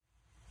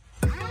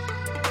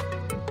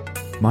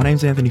My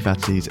name's Anthony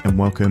Fatsies and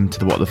welcome to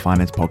the What the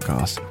Finance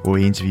podcast, where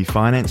we interview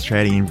finance,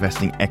 trading, and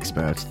investing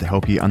experts to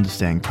help you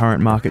understand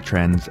current market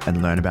trends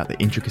and learn about the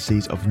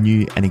intricacies of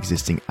new and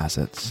existing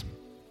assets.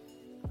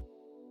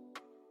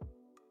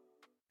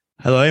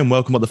 Hello and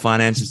welcome, What the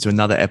Finance, to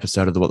another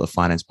episode of the What the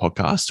Finance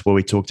podcast, where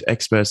we talk to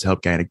experts to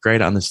help gain a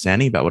greater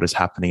understanding about what is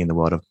happening in the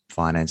world of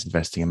finance,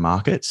 investing, and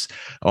markets.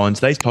 On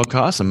today's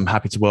podcast, I'm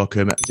happy to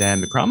welcome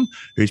Dan McCrum,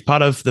 who's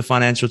part of the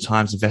Financial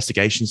Times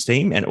investigations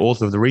team and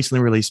author of the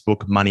recently released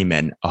book, Money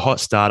Men, a hot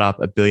startup,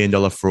 $1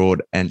 billion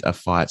fraud, and a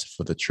fight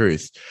for the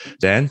truth.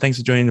 Dan, thanks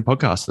for joining the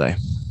podcast today.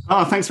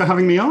 Oh, thanks for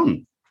having me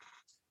on.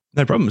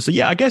 No problem. So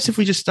I guess if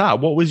we just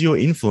start, what was your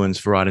influence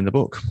for writing the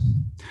book?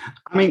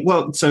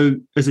 So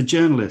as a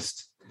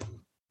journalist,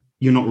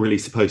 you're not really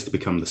supposed to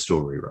become the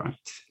story, right?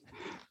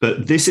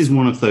 But this is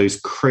one of those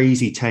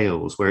crazy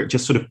tales where it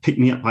just sort of picked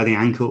me up by the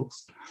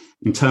ankles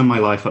and turned my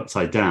life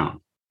upside down.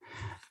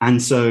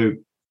 And so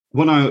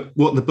what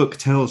the book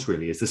tells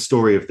really is the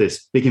story of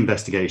this big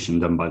investigation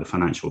done by the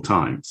Financial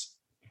Times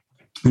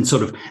and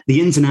sort of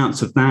the ins and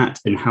outs of that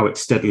and how it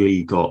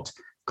steadily got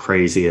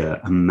crazier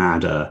and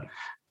madder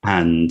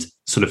and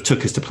sort of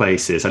took us to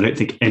places I don't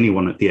think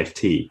anyone at the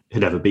FT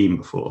had ever been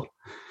before.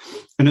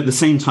 And at the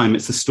same time,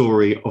 it's the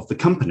story of the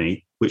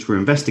company which we're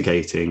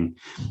investigating,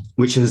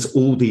 which has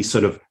all these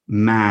sort of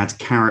mad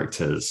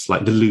characters,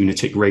 like the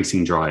lunatic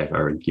racing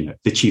driver and,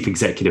 the chief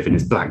executive in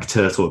his black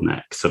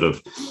turtleneck, sort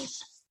of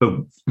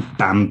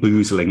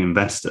bamboozling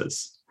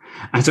investors.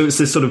 And so it's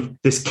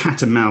this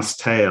cat and mouse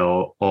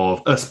tale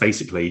of us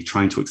basically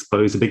trying to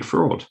expose a big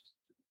fraud.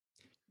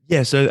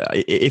 Yeah, so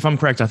if I'm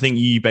correct, I think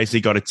you basically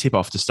got a tip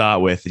off to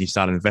start with and you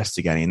started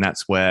investigating, and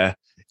that's where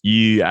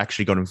you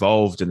actually got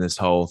involved in this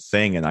whole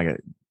thing. And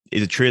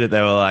is it true that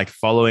they were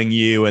following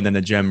you and then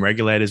the German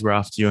regulators were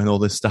after you and all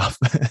this stuff?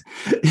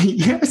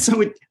 Yeah,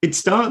 so it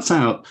starts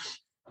out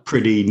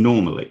pretty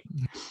normally.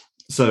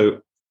 So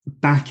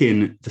back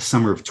in the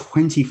summer of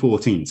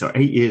 2014, so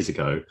 8 years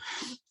ago,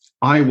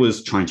 I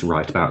was trying to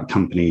write about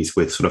companies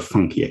with sort of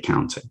funky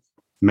accounting.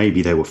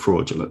 Maybe they were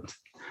fraudulent.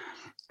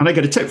 And I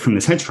get a tip from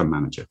this hedge fund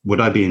manager. Would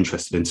I be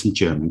interested in some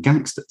German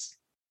gangsters?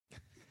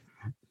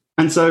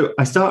 And so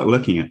I start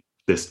looking at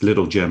this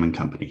little German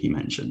company he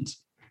mentioned.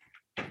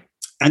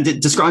 And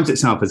it describes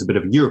itself as a bit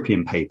of a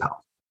European PayPal.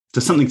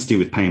 There's something to do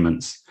with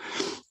payments,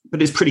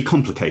 but it's pretty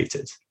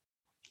complicated.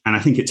 And I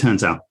think it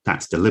turns out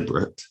that's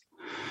deliberate.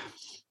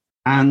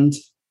 And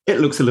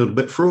it looks a little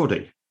bit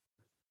fraudy.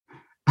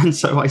 And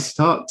so I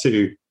start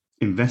to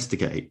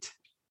investigate.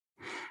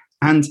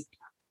 And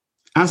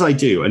as I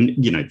do,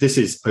 and this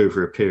is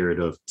over a period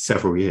of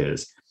several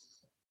years,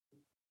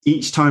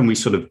 each time we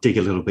sort of dig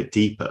a little bit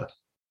deeper,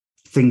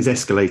 things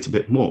escalate a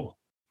bit more.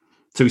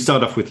 So we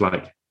start off with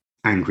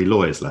angry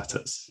lawyers'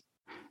 letters.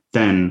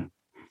 Then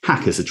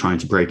hackers are trying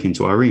to break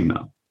into our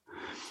email.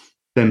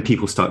 Then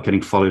people start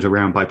getting followed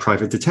around by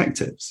private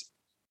detectives.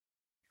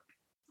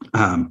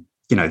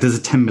 There's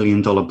a $10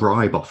 million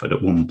bribe offered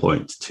at one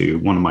point to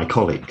one of my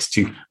colleagues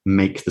to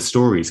make the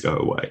stories go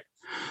away.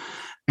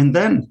 And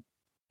then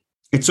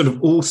it sort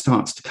of all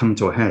starts to come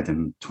to a head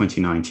in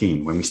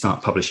 2019 when we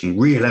start publishing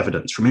real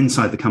evidence from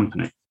inside the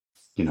company.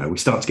 We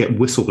start to get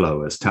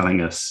whistleblowers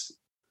telling us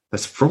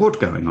there's fraud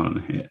going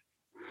on here.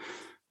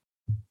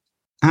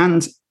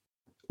 And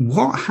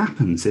what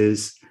happens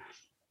is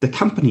the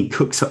company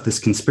cooks up this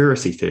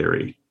conspiracy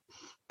theory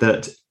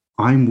that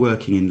I'm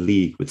working in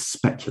league with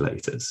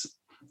speculators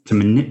to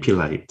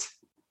manipulate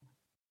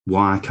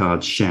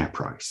Wirecard's share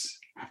price.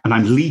 And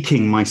I'm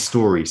leaking my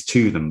stories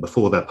to them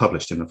before they're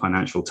published in the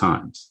Financial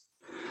Times.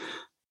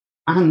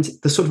 And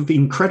the sort of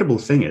incredible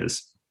thing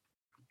is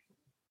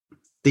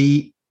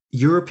the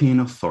European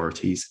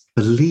authorities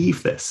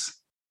believe this.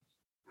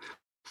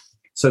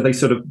 So they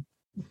sort of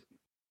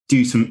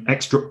do some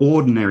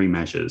extraordinary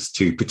measures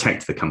to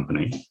protect the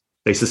company.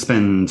 They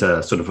suspend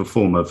sort of a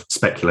form of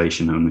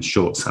speculation known as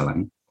short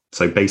selling.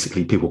 So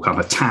basically people come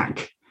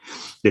attack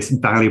this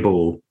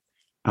valuable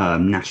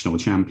national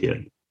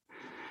champion.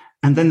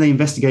 And then they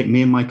investigate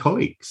me and my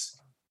colleagues.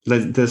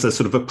 There's a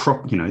sort of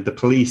the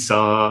police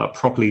are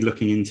properly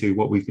looking into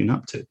what we've been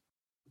up to.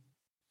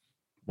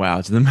 Wow,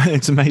 it's an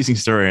amazing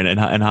story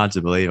and hard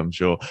to believe, I'm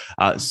sure.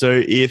 So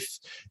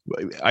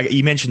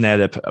you mentioned there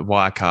that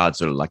Wirecard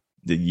sort of like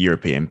the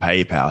European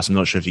PayPal, so I'm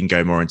not sure if you can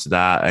go more into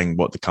that and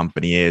what the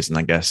company is and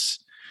I guess,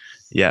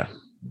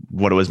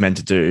 what it was meant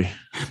to do.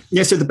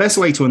 Yeah, so the best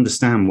way to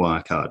understand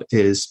Wirecard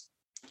is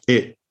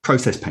it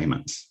processes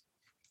payments.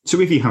 So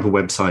if you have a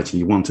website and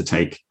you want to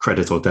take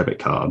credit or debit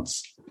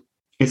cards,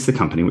 it's the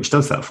company which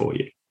does that for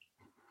you.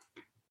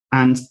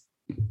 And,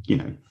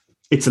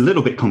 it's a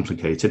little bit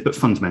complicated, but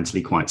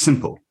fundamentally quite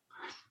simple.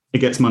 It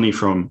gets money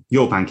from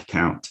your bank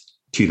account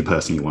to the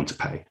person you want to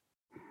pay.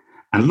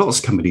 And lots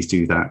of companies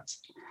do that.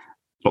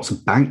 Lots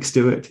of banks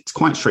do it. It's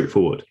quite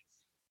straightforward.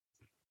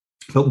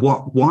 But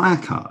what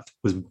Wirecard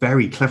was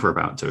very clever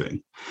about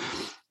doing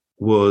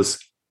was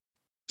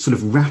sort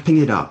of wrapping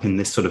it up in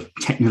this sort of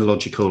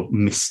technological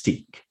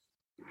mystique.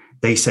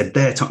 They said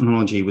their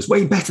technology was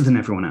way better than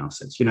everyone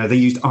else's. They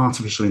used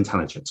artificial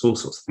intelligence, all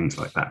sorts of things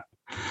like that.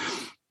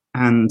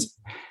 And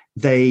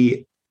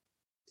they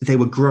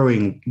were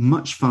growing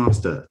much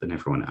faster than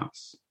everyone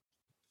else.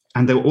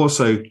 And they were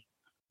also,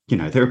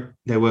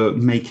 they were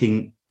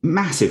making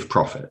massive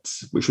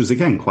profits, which was,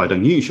 again, quite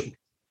unusual.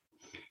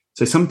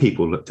 So some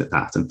people looked at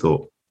that and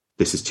thought,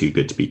 this is too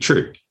good to be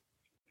true.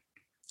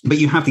 But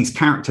you have these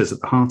characters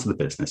at the heart of the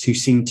business who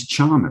seem to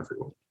charm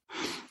everyone.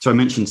 So I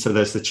mentioned,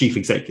 there's the chief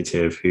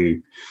executive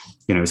who,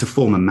 is a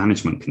former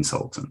management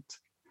consultant.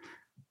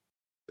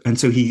 And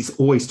so he's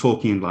always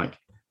talking like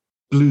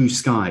blue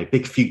sky,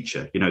 big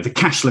future, the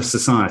cashless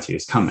society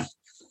is coming.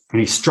 And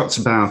he struts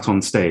about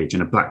on stage in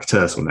a black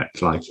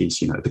turtleneck like he's,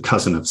 the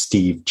cousin of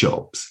Steve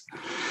Jobs.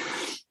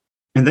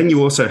 And then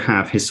you also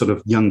have his sort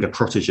of younger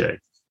protege,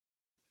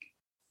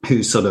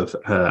 who's sort of,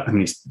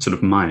 he's sort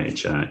of my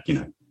age,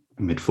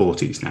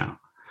 mid-40s now.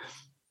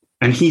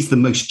 And he's the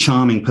most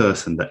charming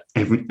person that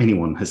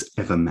anyone has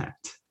ever met.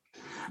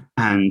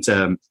 And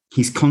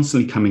he's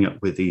constantly coming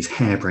up with these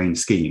harebrained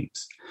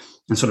schemes.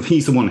 And sort of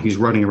he's the one who's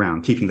running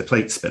around, keeping the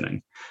plate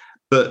spinning.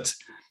 But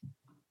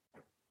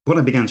what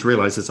I began to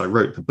realize as I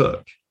wrote the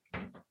book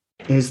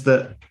is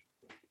that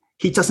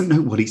he doesn't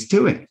know what he's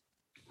doing.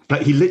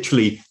 Like, he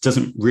literally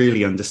doesn't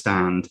really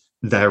understand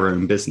their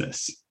own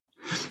business.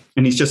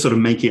 And he's just sort of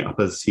making it up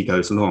as he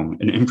goes along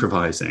and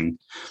improvising.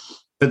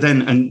 But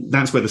then, and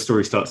that's where the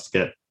story starts to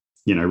get,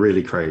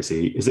 really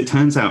crazy, is it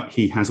turns out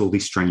he has all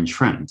these strange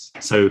friends.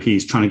 So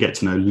he's trying to get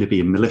to know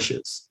Libyan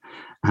militias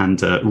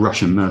and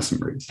Russian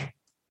mercenaries.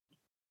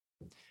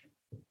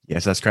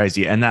 Yes, that's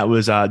crazy. And that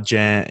was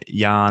Jan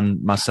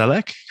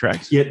Marsalek,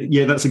 correct?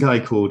 Yeah, that's a guy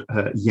called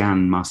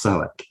Jan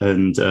Marsalek.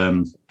 And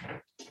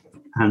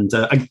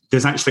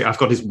there's actually, I've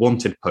got his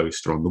wanted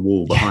poster on the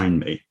wall behind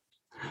me,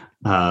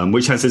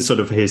 which has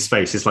his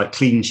face. It's like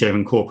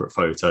clean-shaven corporate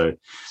photo,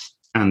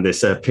 and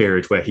this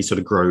period where he sort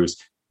of grows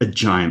a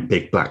giant,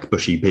 big, black,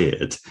 bushy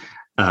beard,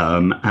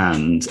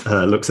 and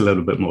looks a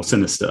little bit more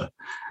sinister.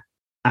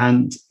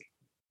 And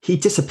he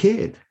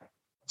disappeared.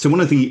 So one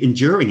of the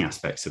enduring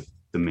aspects of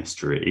the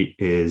mystery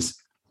is,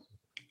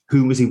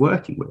 who was he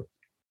working with?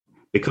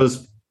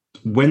 Because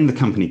when the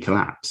company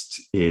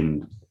collapsed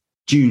in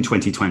June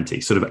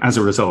 2020, sort of as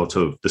a result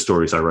of the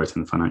stories I wrote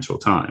in the Financial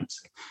Times,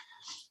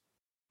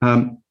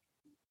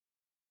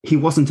 he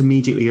wasn't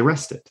immediately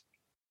arrested.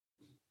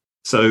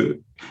 So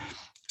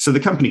the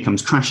company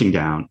comes crashing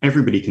down.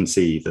 Everybody can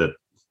see that,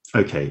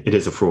 okay, it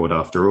is a fraud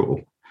after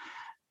all.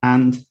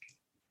 And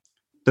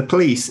the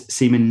police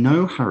seem in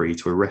no hurry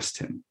to arrest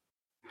him.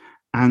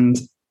 And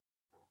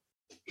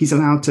he's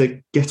allowed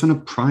to get on a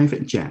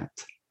private jet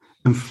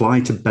and fly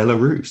to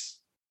Belarus.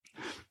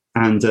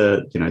 And,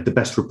 the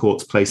best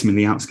reports place him in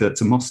the outskirts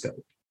of Moscow.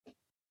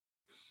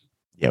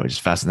 Yeah, which is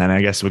fascinating.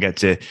 I guess we'll get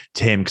to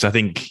him because I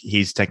think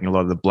he's taking a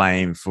lot of the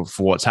blame for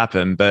what's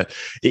happened. But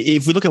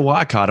if we look at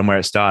Wirecard and where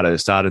it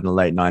started in the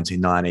late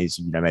 1990s,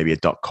 maybe a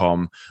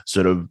 .com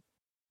sort of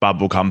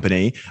bubble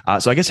company.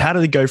 So I guess how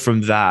did it go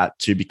from that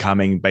to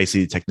becoming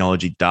basically the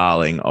technology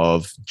darling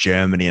of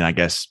Germany and I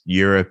guess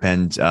Europe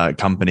and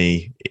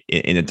company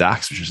in the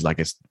DAX, which is, I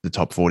guess, the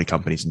top 40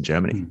 companies in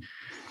Germany?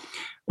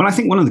 Well, I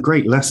think one of the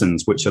great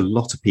lessons which a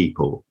lot of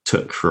people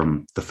took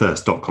from the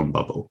first .com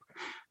bubble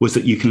was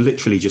that you can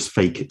literally just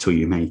fake it till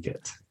you make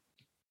it.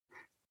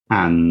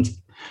 And,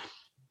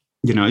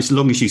 as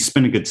long as you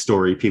spin a good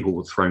story, people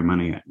will throw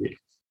money at you.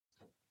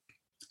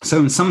 So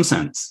in some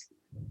sense,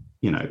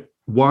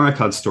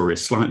 Wirecard's story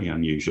is slightly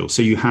unusual.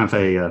 So you have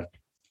a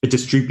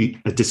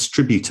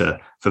distributor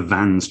for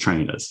Vans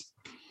trainers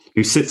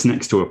who sits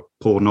next to a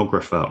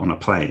pornographer on a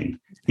plane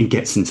and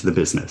gets into the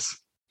business.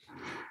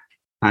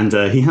 And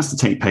he has to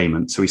take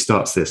payment. So he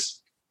starts this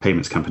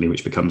payments company,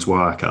 which becomes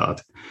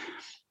Wirecard.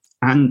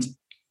 And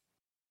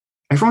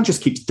everyone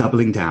just keeps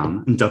doubling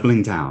down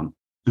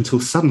until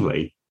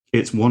suddenly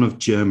it's one of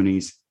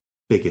Germany's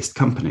biggest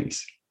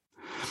companies.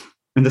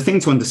 And the thing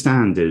to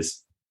understand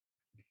is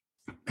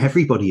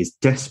everybody is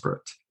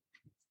desperate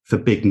for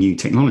big new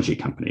technology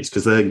companies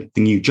because they're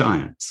the new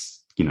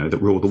giants,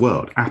 that rule the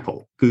world: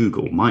 Apple,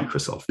 Google,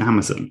 Microsoft,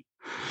 Amazon.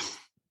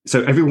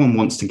 So everyone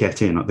wants to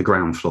get in at the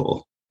ground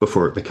floor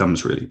before it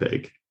becomes really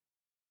big.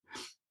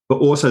 But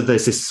also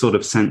there's this sort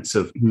of sense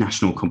of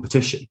national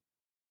competition.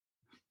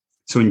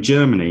 So in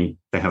Germany,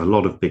 they have a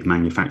lot of big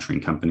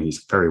manufacturing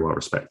companies, very well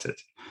respected,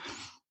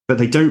 but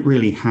they don't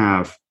really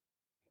have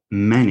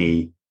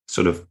many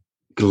sort of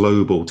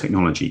global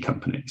technology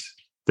companies.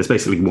 There's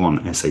basically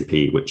one,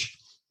 SAP, which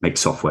makes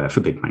software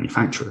for big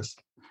manufacturers.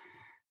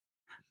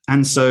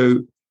 And so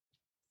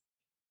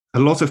a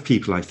lot of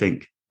people, I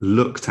think,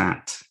 looked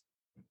at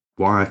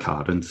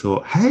Wirecard and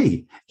thought,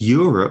 hey,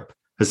 Europe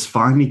has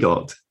finally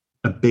got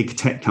a big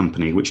tech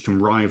company which can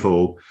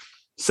rival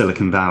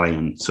Silicon Valley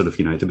and sort of,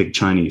 the big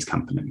Chinese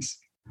companies.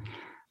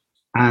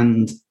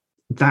 And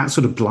that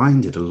sort of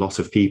blinded a lot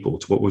of people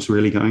to what was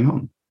really going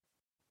on.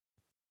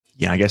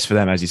 Yeah, I guess for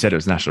them, as you said, it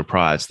was national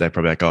pride. So they're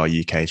probably like,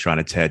 UK trying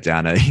to tear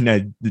down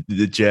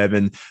the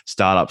German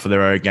startup for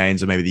their own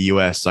gains, or maybe the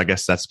US. So I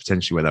guess that's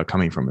potentially where they're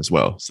coming from as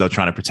well. So they're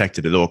trying to protect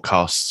it at all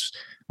costs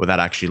without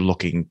actually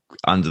looking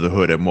under the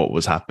hood and what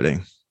was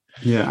happening.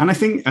 Yeah, and I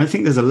think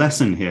there's a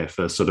lesson here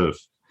for sort of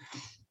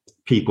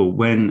people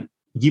when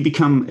you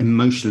become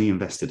emotionally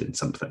invested in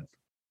something.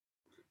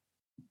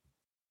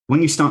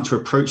 When you start to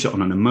approach it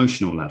on an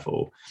emotional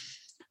level,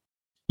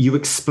 you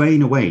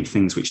explain away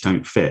things which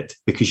don't fit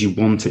because you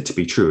want it to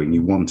be true and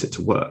you want it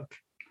to work.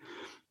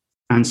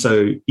 And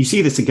so you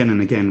see this again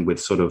and again with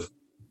sort of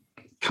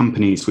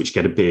companies which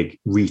get a big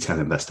retail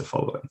investor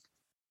following.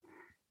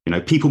 You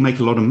know, people make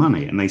a lot of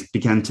money and they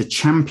began to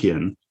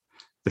champion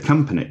the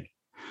company.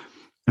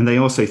 And they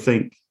also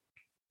think,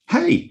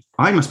 hey,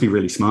 I must be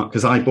really smart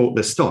because I bought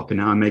this stock and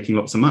now I'm making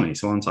lots of money.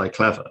 So aren't I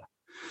clever?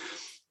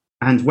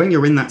 And when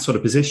you're in that sort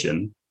of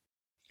position,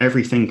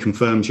 everything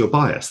confirms your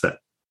bias that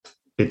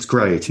it's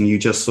great. And you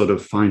just sort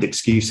of find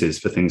excuses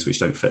for things which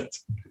don't fit.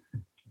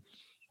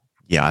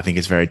 Yeah, I think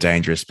it's very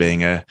dangerous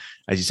being as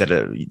you said,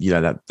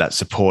 that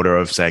supporter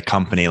of, say, a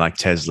company like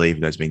Tesla,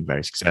 even though it's been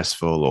very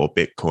successful, or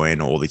Bitcoin,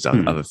 or all these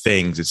other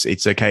things.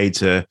 It's okay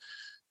to,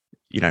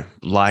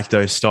 like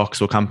those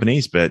stocks or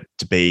companies, but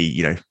to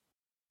be,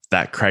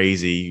 that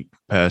crazy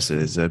person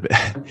is a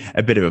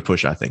bit of a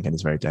push, I think, and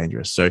it's very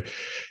dangerous. So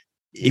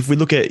if we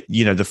look at,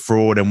 the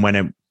fraud and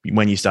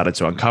when you started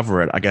to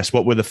uncover it, I guess,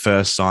 what were the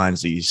first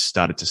signs that you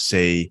started to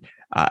see?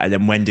 And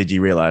then when did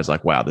you realize,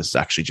 like, wow, this is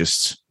actually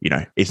just,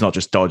 it's not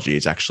just dodgy,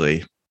 it's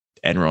actually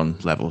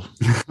Enron level?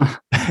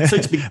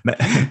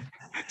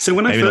 So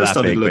when I first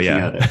started looking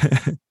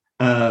at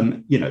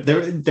it,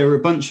 there are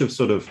a bunch of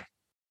sort of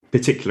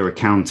particular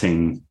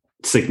accounting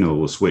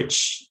signals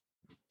which,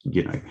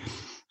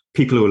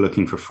 people who are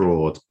looking for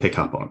fraud pick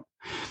up on.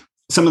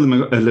 Some of them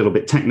are a little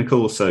bit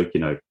technical. So,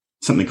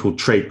 something called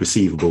trade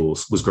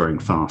receivables was growing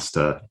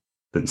faster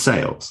than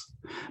sales.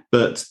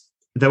 But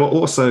there were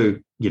also,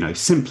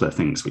 simpler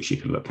things which you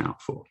can look out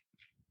for.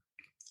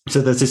 So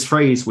there's this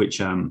phrase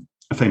which a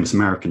famous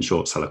American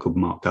short seller called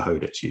Mark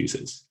Gahodich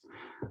uses.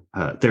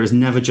 There is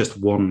never just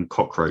one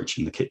cockroach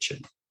in the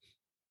kitchen.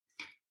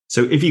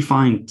 So if you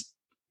find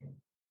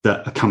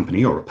that a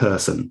company or a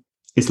person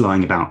is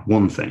lying about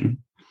one thing,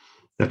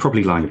 they're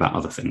probably lying about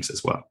other things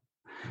as well.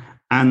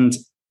 And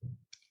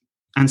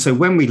so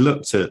when we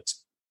looked at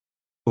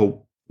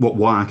what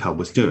Wirecard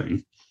was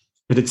doing,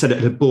 it had said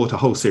it had bought a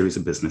whole series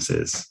of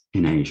businesses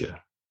in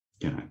Asia,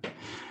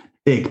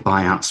 big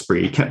buyout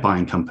spree, kept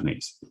buying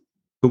companies.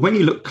 But when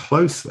you look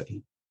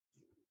closely,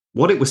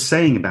 what it was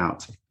saying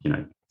about,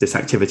 this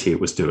activity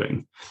it was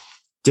doing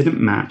didn't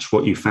match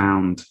what you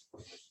found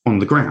on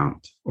the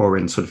ground or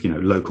in sort of,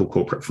 local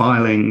corporate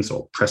filings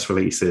or press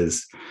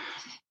releases.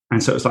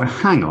 And so it's like,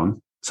 hang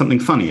on,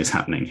 something funny is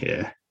happening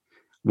here.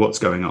 What's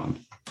going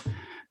on?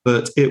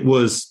 But there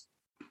was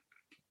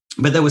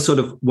sort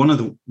of one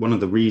of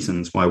the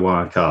reasons why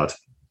Wirecard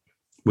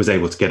was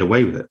able to get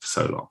away with it for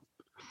so long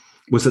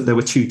was that there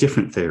were two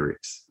different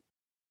theories.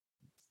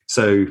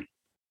 So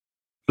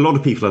a lot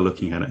of people are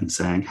looking at it and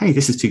saying, hey,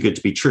 this is too good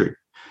to be true.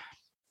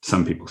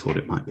 Some people thought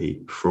it might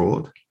be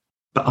fraud,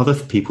 but other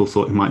people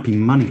thought it might be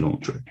money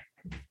laundering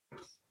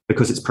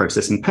because it's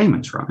processing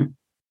payments, right?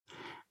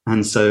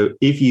 And so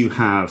if you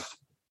have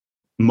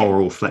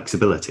moral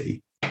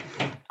flexibility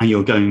and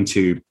you're going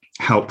to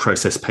help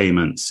process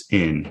payments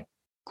in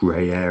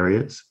gray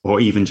areas or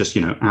even just,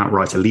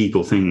 outright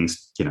illegal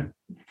things,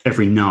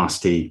 every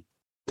nasty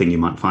thing you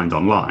might find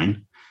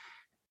online,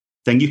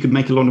 then you could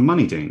make a lot of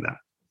money doing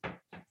that.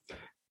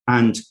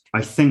 And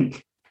I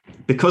think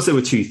because there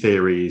were two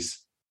theories,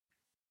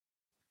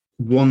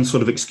 one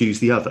sort of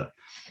excused the other.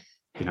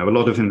 A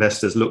lot of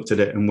investors looked at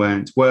it and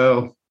went,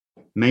 well,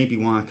 maybe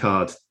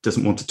Wirecard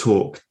doesn't want to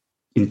talk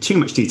in too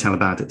much detail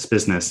about its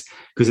business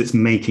because it's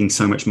making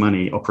so much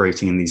money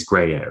operating in these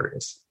gray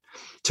areas.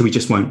 So we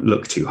just won't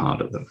look too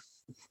hard at them.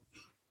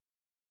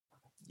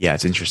 Yeah,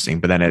 it's interesting.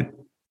 But then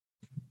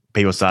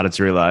people started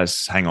to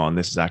realize, hang on,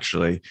 this is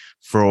actually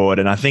fraud.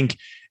 And I think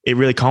it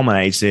really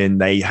culminates in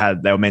they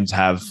were meant to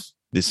have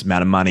this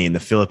amount of money in the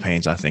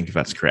Philippines, I think, if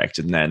that's correct.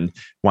 And then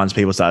once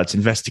people started to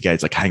investigate,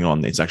 it's like, hang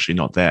on, it's actually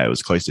not there. It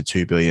was close to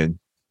 $2 billion,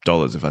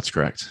 if that's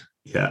correct.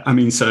 Yeah.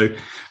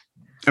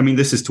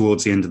 This is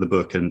towards the end of the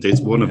book, and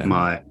it's one of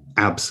my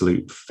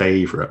absolute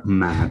favorite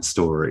mad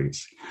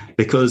stories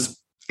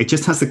because it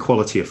just has the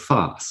quality of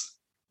farce.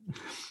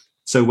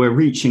 So we're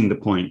reaching the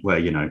point where,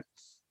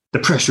 the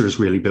pressure is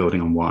really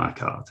building on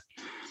Wirecard.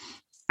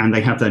 And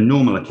they have their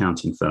normal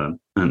accounting firm,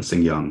 Ernst &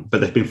 Young,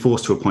 but they've been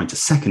forced to appoint a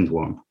second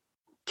one,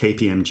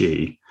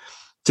 KPMG,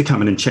 to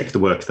come in and check the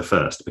work of the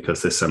first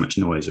because there's so much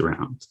noise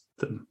around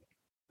them.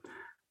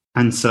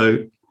 And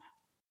so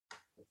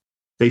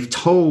they've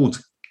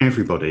told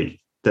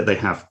everybody that they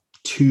have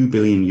 2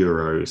 billion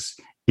euros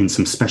in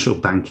some special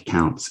bank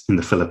accounts in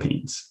the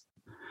Philippines.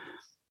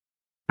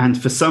 And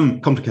for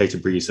some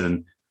complicated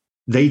reason,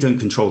 they don't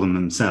control them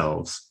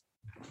themselves.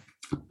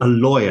 A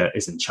lawyer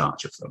is in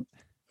charge of them.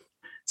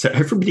 So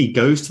everybody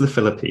goes to the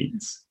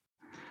Philippines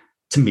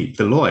to meet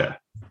the lawyer.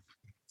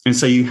 And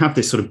so you have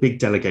this sort of big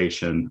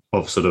delegation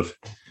of sort of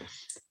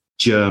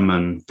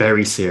German,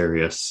 very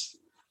serious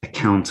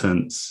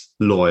accountants,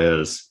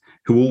 lawyers,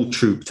 who all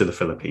troop to the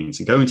Philippines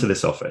and go into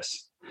this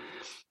office.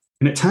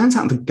 And it turns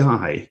out the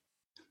guy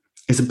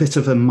is a bit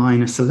of a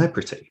minor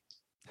celebrity.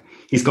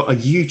 He's got a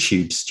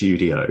YouTube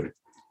studio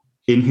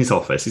in his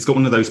office. He's got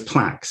one of those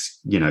plaques,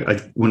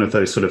 one of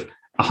those sort of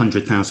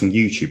 100,000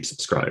 YouTube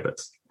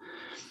subscribers.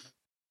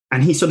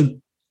 And he sort of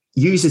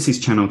uses his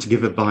channel to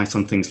give advice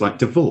on things like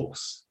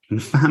divorce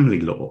and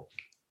family law.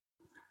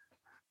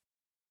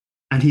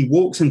 And he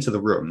walks into the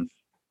room,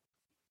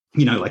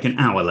 like an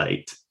hour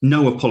late,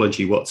 no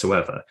apology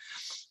whatsoever,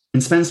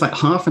 and spends like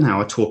half an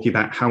hour talking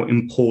about how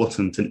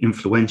important and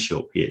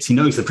influential he is. He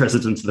knows the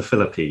president of the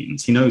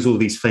Philippines. He knows all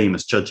these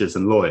famous judges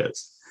and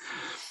lawyers.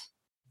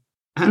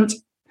 And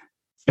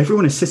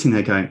everyone is sitting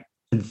there going,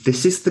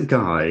 this is the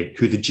guy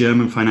who the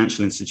German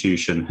financial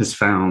institution has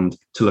found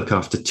to look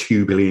after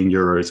 2 billion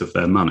euros of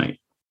their money.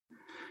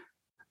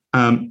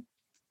 And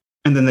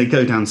then they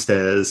go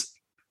downstairs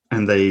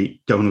and they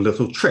go on a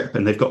little trip,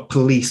 and they've got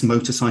police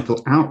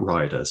motorcycle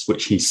outriders,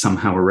 which he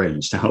somehow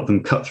arranged to help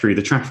them cut through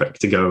the traffic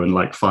to go and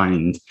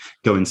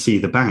go and see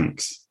the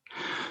banks.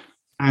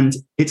 And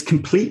it's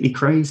completely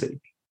crazy.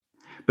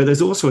 But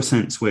there's also a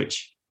sense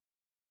which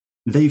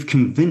they've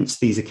convinced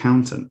these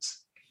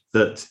accountants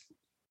that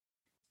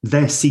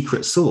their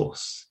secret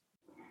sauce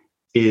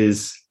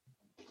is,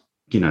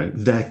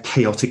 their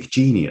chaotic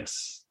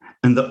genius,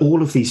 and that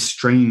all of these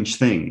strange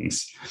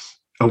things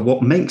are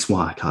what makes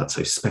Wirecard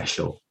so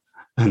special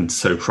and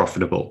so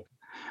profitable.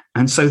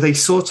 And so they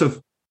sort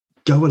of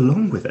go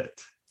along with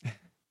it.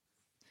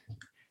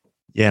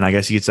 Yeah, and I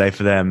guess you could say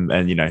for them,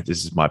 and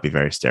might be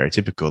very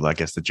stereotypical, I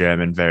guess the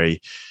German,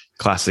 very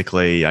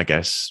classically, I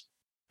guess,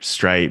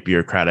 straight,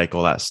 bureaucratic,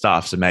 all that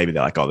stuff. So maybe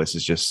they're like, oh, this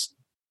is just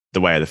the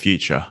way of the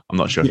future. I'm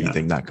not sure if you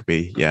think that could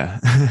be, yeah.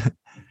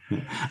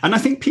 And I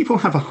think people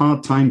have a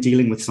hard time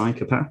dealing with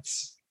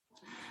psychopaths.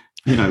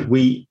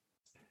 We're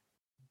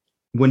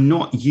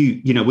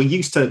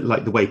used to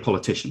like the way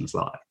politicians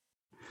lie.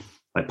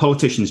 Like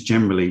politicians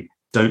generally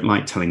don't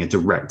like telling a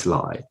direct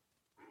lie.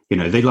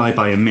 They lie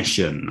by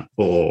omission,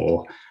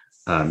 or,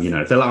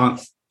 they'll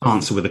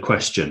answer with a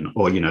question,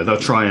 or, they'll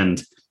try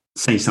and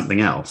say something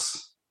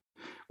else.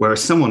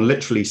 Whereas someone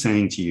literally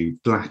saying to you,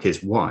 black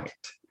is white,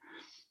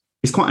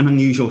 is quite an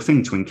unusual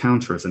thing to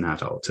encounter as an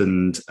adult.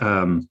 And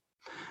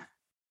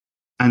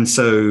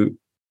so,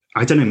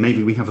 I don't know,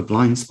 maybe we have a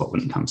blind spot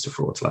when it comes to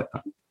frauds like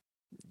that.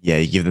 Yeah,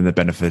 you give them the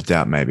benefit of the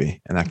doubt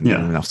maybe, and that can give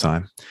them enough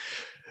time.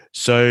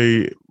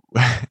 So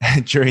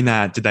during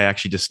that, did they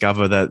actually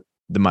discover that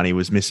the money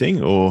was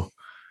missing, or?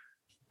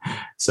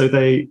 So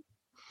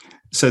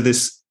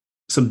this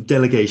sort of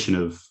delegation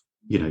of,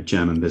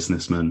 German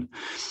businessmen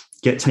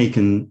get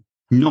taken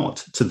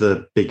not to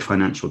the big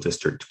financial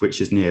district, which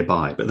is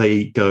nearby, but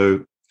they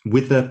go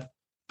with their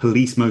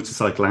police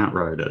motorcycle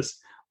outriders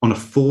on a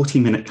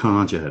 40-minute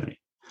car journey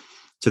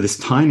to this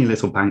tiny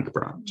little bank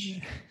branch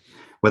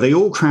where they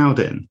all crowd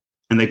in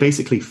and they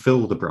basically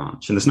fill the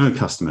branch, and there's no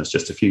customers,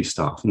 just a few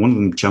staff. And one of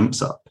them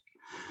jumps up,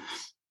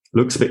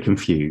 looks a bit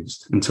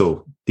confused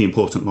until the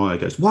important lawyer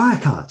goes,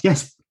 Wirecard,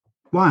 yes,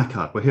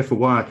 Wirecard, we're here for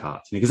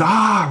Wirecard. And he goes,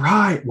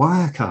 right,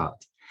 Wirecard.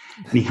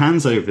 And he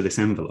hands over this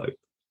envelope,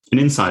 and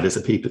inside is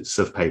a piece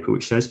of paper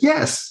which says,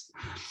 yes,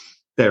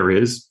 there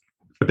is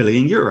 1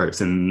 billion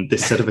euros in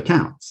this set of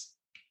accounts.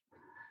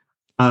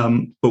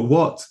 And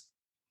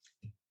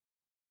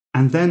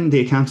then the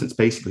accountants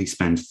basically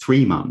spend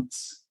 3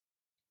 months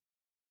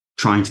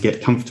trying to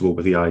get comfortable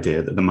with the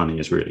idea that the money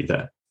is really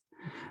there.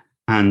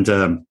 And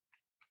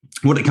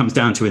what it comes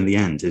down to in the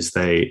end is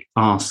they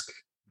ask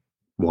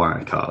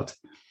Wirecard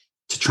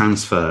to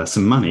transfer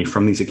some money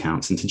from these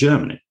accounts into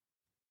Germany,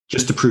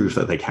 just to prove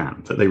that they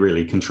can, that they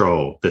really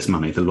control this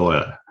money the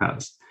lawyer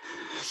has.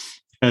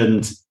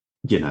 And,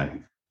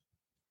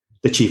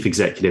 the chief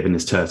executive in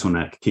his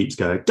turtleneck keeps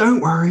going, don't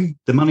worry,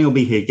 the money will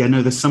be here. Yeah,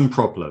 no, there's some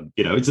problem.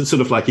 It's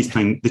sort of like he's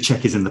saying the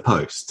check is in the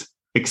post,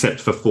 except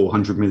for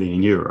 400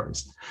 million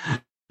euros.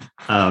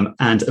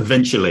 And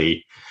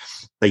eventually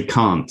they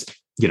can't,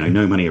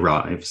 no money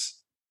arrives.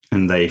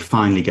 And they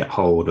finally get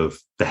hold of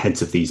the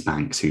heads of these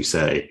banks who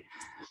say,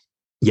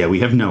 yeah, we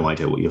have no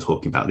idea what you're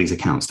talking about. These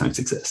accounts don't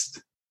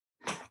exist.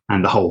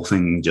 And the whole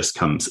thing just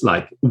comes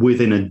like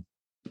within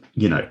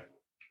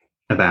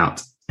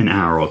about an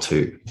hour or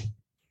two,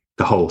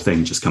 the whole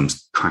thing just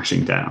comes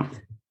crashing down.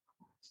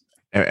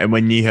 And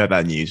when you heard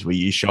that news, were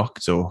you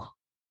shocked or?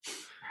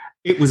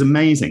 It was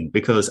amazing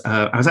because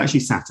I was actually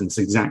sat in this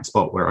exact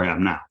spot where I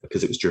am now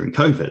because it was during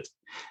COVID.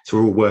 So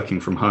we're all working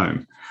from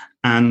home.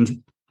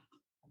 And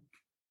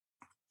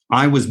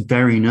I was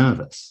very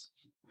nervous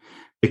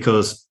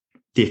because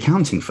the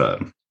accounting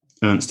firm,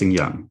 Ernst &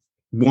 Young,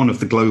 one of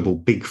the global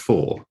big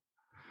four,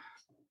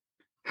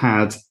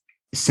 had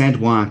said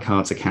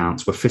Wirecard's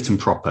accounts were fit and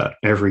proper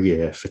every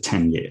year for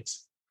 10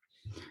 years.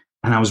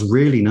 And I was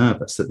really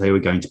nervous that they were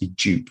going to be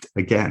duped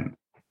again.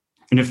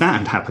 And if that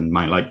had happened,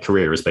 my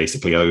career is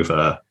basically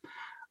over.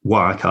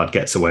 Wirecard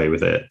gets away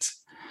with it.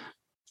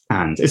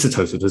 And it's a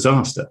total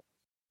disaster.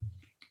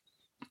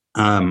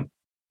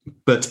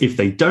 But if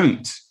they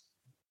don't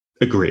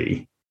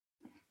agree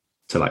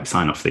to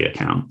sign off the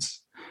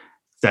accounts,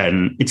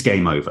 then it's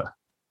game over.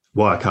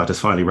 Wirecard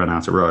has finally run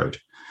out of road.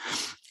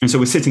 And so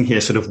we're sitting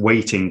here sort of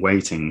waiting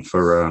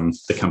for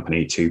the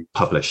company to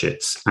publish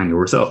its annual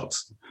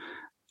results.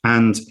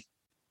 And,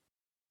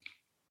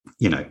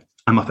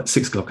 I'm up at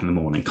 6:00 in the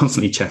morning,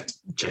 constantly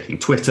checking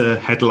Twitter,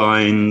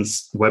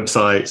 headlines,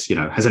 websites,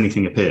 has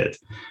anything appeared?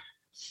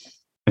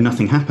 And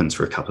nothing happens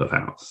for a couple of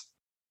hours.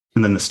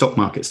 And then the stock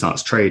market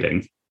starts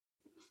trading,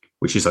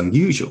 which is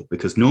unusual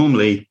because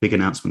normally big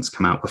announcements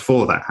come out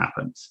before that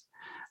happens.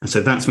 And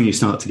so that's when you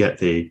start to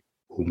get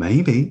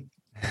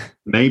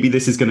maybe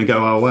this is going to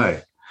go our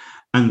way.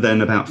 And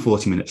then about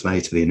 40 minutes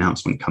later, the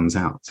announcement comes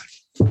out.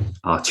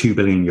 Our 2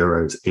 billion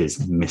euros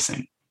is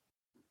missing.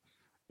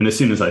 And as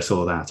soon as I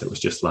saw that, it was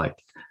just like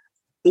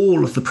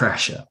all of the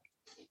pressure,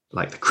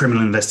 like the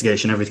criminal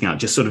investigation, everything else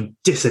just sort of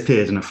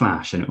disappeared in a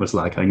flash. And it was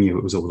like I knew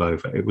it was all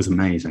over. It was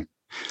amazing.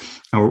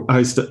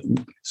 I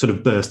sort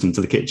of burst into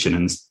the kitchen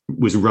and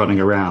was running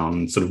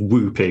around, sort of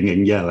whooping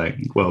and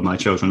yelling. Well, my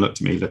children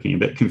looked at me looking a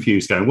bit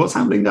confused, going, "What's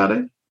happening,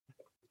 Daddy?"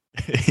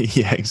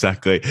 Yeah,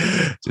 exactly.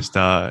 Just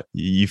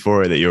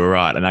euphoria that you were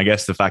right. And I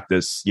guess the fact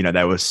that,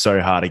 they were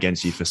so hard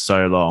against you for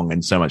so long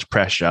and so much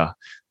pressure,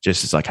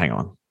 just it's like, hang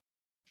on.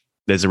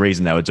 There's a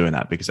reason they were doing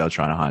that, because they were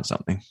trying to hide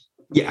something.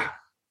 Yeah.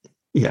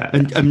 Yeah.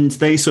 And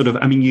they sort of,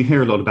 you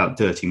hear a lot about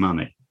dirty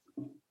money.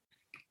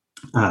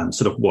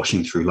 Sort of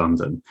washing through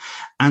London.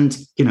 And,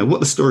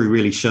 what the story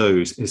really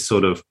shows is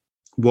sort of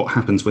what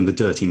happens when the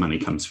dirty money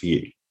comes for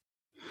you.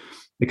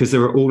 Because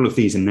there are all of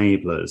these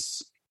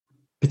enablers,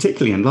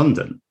 particularly in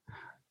London,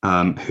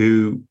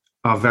 who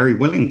are very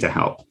willing to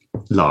help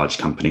large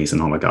companies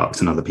and oligarchs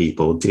and other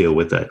people deal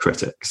with their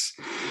critics.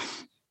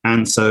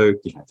 And so,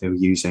 they were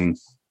using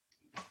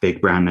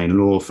big brand name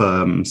law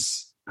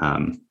firms,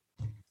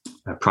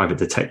 private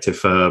detective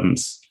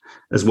firms,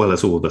 as well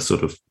as all the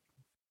sort of,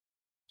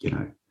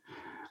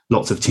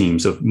 lots of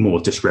teams of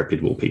more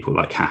disreputable people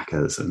like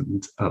hackers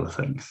and other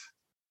things.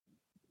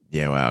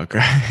 Yeah, wow,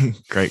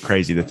 great,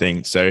 crazy to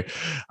think. So,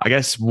 I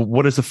guess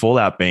what has the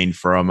fallout been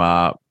from,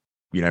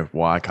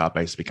 Wirecard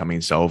basically becoming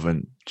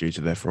insolvent due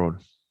to their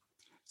fraud?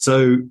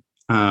 So,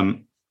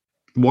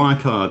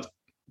 Wirecard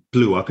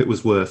blew up. It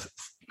was worth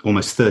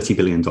almost $30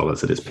 billion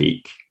at its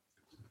peak,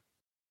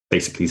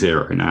 basically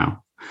zero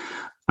now.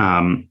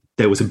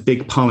 There was a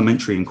big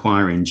parliamentary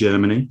inquiry in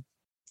Germany,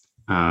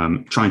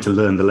 trying to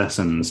learn the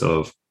lessons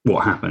of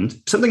what happened.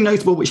 Something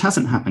notable which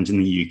hasn't happened in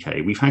the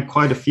UK. We've had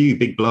quite a few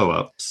big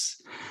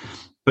blow-ups,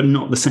 but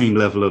not the same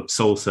level of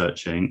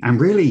soul-searching. And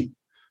really,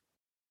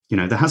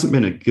 there hasn't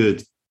been a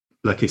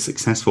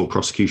successful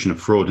prosecution of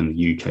fraud in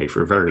the UK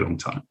for a very long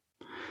time.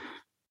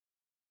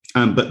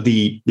 But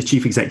the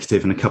chief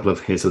executive and a couple of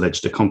his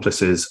alleged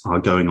accomplices are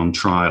going on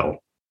trial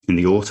in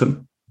the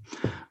autumn.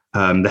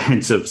 The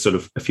heads of sort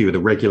of a few of the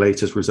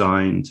regulators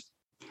resigned.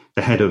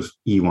 The head of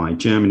EY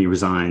Germany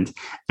resigned.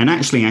 And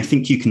actually, I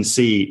think you can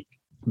see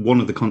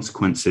one of the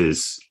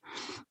consequences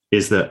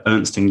is that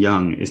Ernst &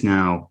 Young is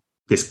now,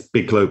 this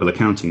big global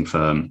accounting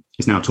firm,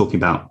 is now talking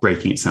about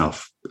breaking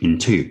itself in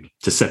two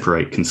to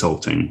separate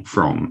consulting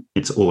from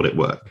its audit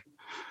work.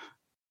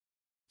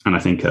 And I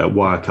think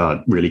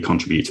Wirecard really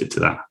contributed to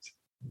that.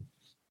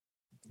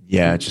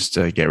 Yeah, just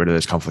to get rid of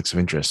those conflicts of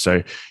interest.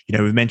 So,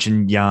 we've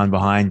mentioned Jan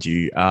behind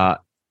you.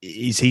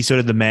 Is he sort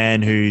of the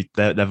man who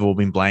they've all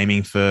been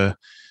blaming for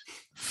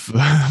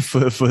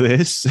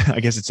this? I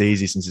guess it's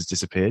easy since it's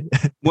disappeared.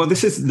 Well,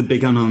 this is the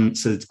big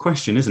unanswered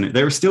question, isn't it?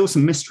 There are still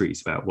some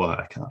mysteries about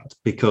Wirecard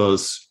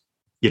because,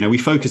 we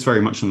focus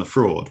very much on the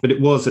fraud, but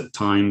it was at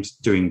times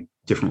doing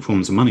different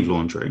forms of money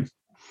laundering.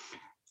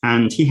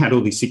 And he had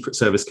all these Secret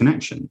Service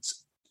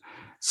connections.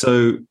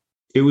 So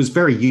it was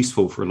very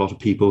useful for a lot of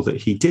people that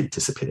he did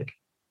disappear,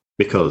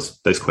 because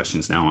those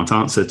questions now aren't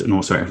answered. And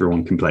also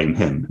everyone can blame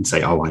him and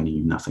say, oh, I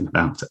knew nothing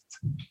about it.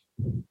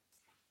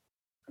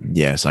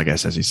 Yes, I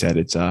guess, as you said,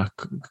 it's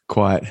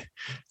quite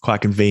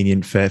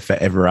convenient for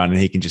everyone, and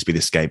he can just be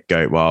the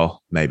scapegoat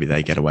while maybe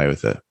they get away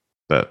with it.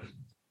 But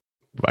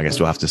I guess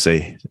we'll have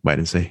to wait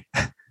and see.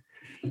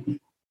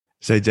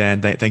 So,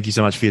 Dan, thank you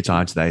so much for your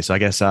time today. So I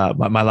guess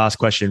my last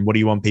question, what do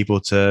you want people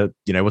to,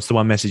 what's the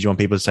one message you want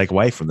people to take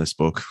away from this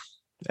book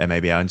and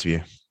maybe our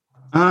interview?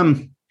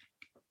 Sort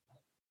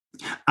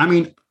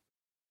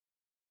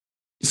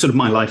of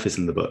my life is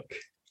in the book.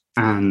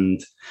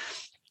 And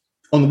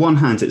on the one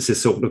hand, it's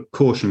this sort of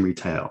cautionary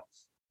tale.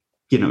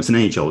 It's an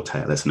age-old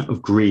tale, isn't it?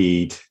 Of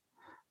greed,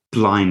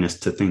 blindness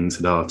to things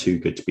that are too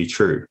good to be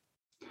true.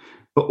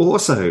 But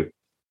also,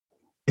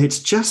 it's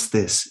just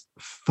this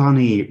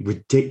funny,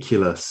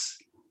 ridiculous,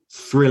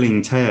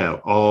 thrilling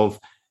tale of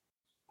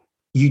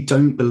you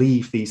don't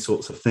believe these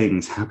sorts of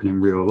things happen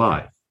in real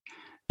life.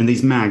 And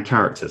these mad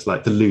characters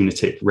like the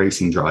lunatic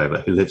racing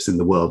driver who lives in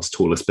the world's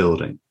tallest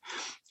building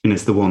and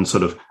is the one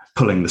sort of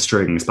pulling the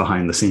strings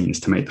behind the scenes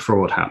to make the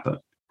fraud happen.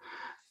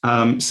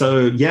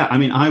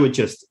 I would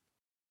just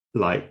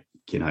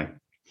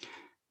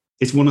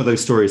it's one of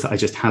those stories that I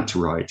just had to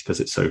write because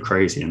it's so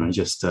crazy. And I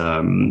just,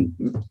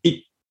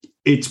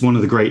 it's one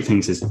of the great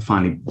things is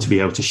finally to be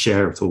able to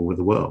share it all with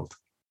the world.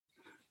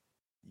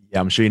 Yeah,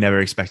 I'm sure you never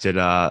expected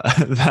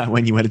that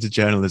when you went into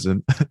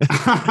journalism.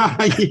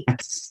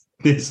 Yes.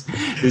 this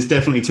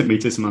definitely took me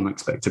to some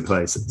unexpected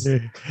places.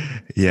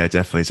 Yeah,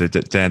 definitely. So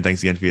Dan,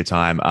 thanks again for your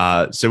time.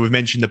 So we've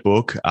mentioned the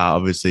book,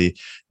 obviously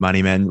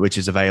Money Men, which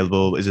is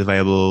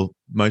available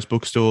most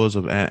bookstores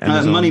or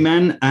Amazon. Money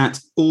Men at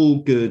all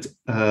good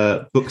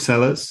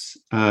booksellers.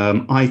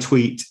 I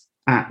tweet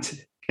at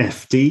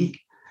FD,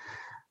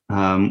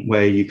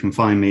 where you can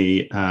find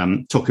me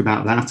talk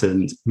about that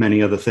and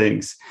many other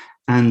things.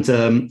 And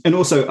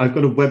also I've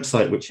got a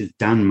website, which is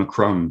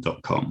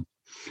danmccrum.com.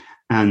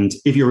 And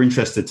if you're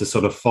interested to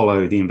sort of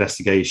follow the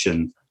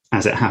investigation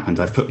as it happened,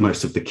 I've put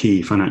most of the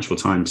key Financial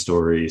Times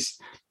stories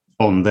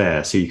on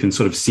there, so you can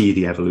sort of see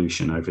the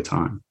evolution over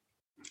time.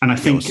 And I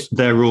think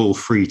they're all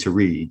free to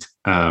read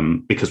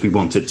because we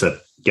wanted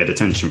to get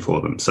attention for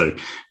them. So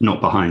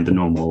not behind the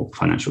normal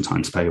Financial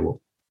Times paywall.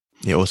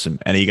 Yeah, awesome.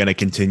 And are you going to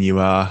continue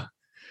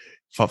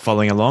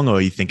following along, or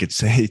you think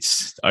it's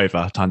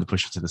over, time to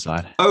push it to the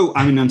side? Oh,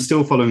 I mean, I'm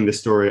still following this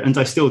story, and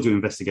I still do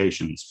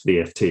investigations for the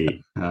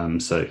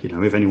FT. So,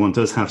 if anyone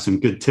does have some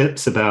good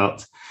tips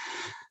about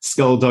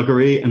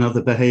skullduggery and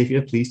other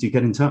behavior, please do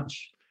get in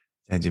touch.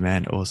 Thank you,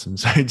 man. Awesome.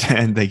 So,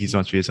 Dan, thank you so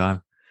much for your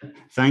time.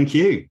 Thank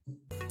you.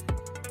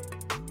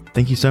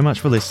 Thank you so much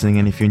for listening.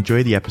 And if you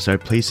enjoyed the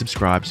episode, please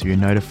subscribe so you're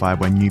notified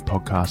when new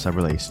podcasts are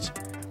released.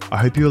 I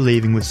hope you're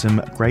leaving with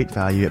some great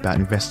value about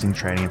investing,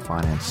 trading, and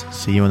finance.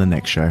 See you on the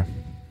next show.